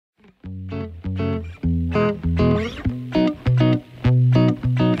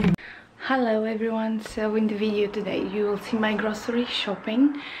everyone, so in the video today you will see my grocery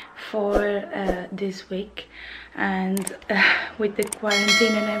shopping for this week, and with the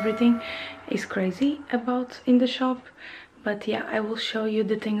quarantine and everything is crazy about in the shop, but yeah, I will show you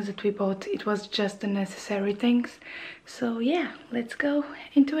the things that we bought. It was just the necessary things, so yeah, let's go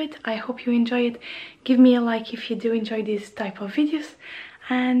into it. I hope you enjoy it. Give me a like if you do enjoy this type of videos,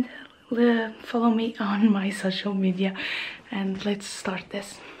 and follow me on my social media, and let's start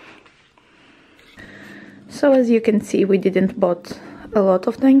this. So as you can see, we didn't bought a lot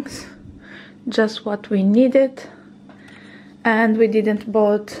of things, just what we needed, and we didn't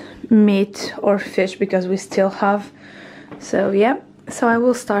bought meat or fish because we still have. So yeah, so I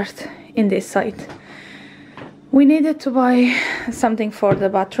will start in this side. We needed to buy something for the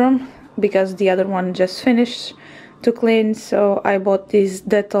bathroom because the other one just finished to clean, so I bought this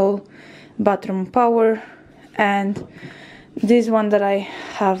Dettol bathroom power, and this one that I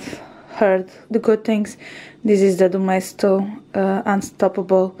have heard the good things. This is the Domesto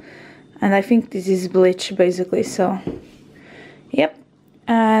Unstoppable, and I think this is bleach basically, so yep.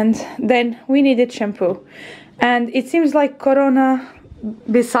 And then we needed shampoo, and it seems like Corona,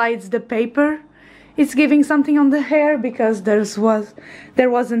 besides the paper, it's giving something on the hair, because there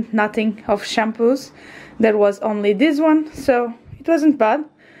wasn't nothing of shampoos. There was only this one, so it wasn't bad.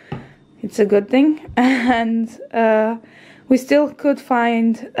 It's a good thing. And we still could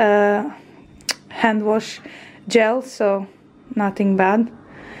find hand wash gel, so nothing bad,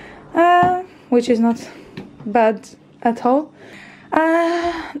 which is not bad at all.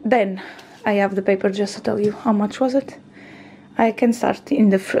 Then I have the paper just to tell you how much was it. I can start in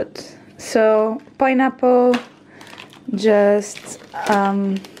the fruit. So pineapple, just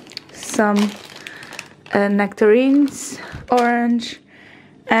some nectarines, orange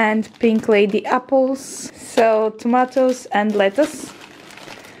and pink lady apples, so tomatoes and lettuce.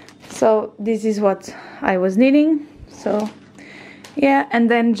 So this is what I was needing, so yeah. And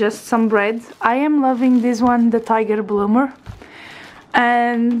then just some bread. I am loving this one, the Tiger Bloomer,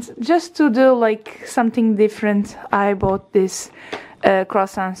 and just to do like something different, I bought this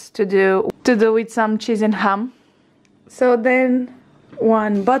croissants to do with some cheese and ham. So then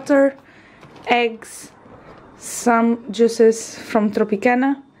one butter, eggs, some juices from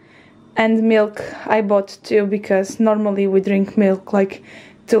Tropicana, and milk. I bought 2 because normally we drink milk like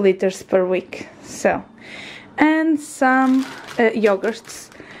 2 liters per week. So, and some yogurts.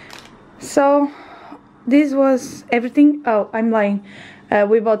 So this was everything. Oh, I'm lying.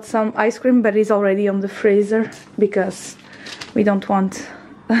 We bought some ice cream, but it's already on the freezer because we don't want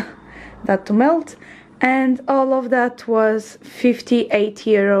that to melt. And all of that was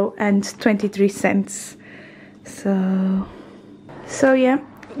 €58.23. So yeah,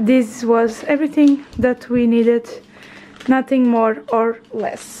 this was everything that we needed, nothing more or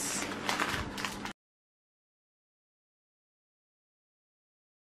less.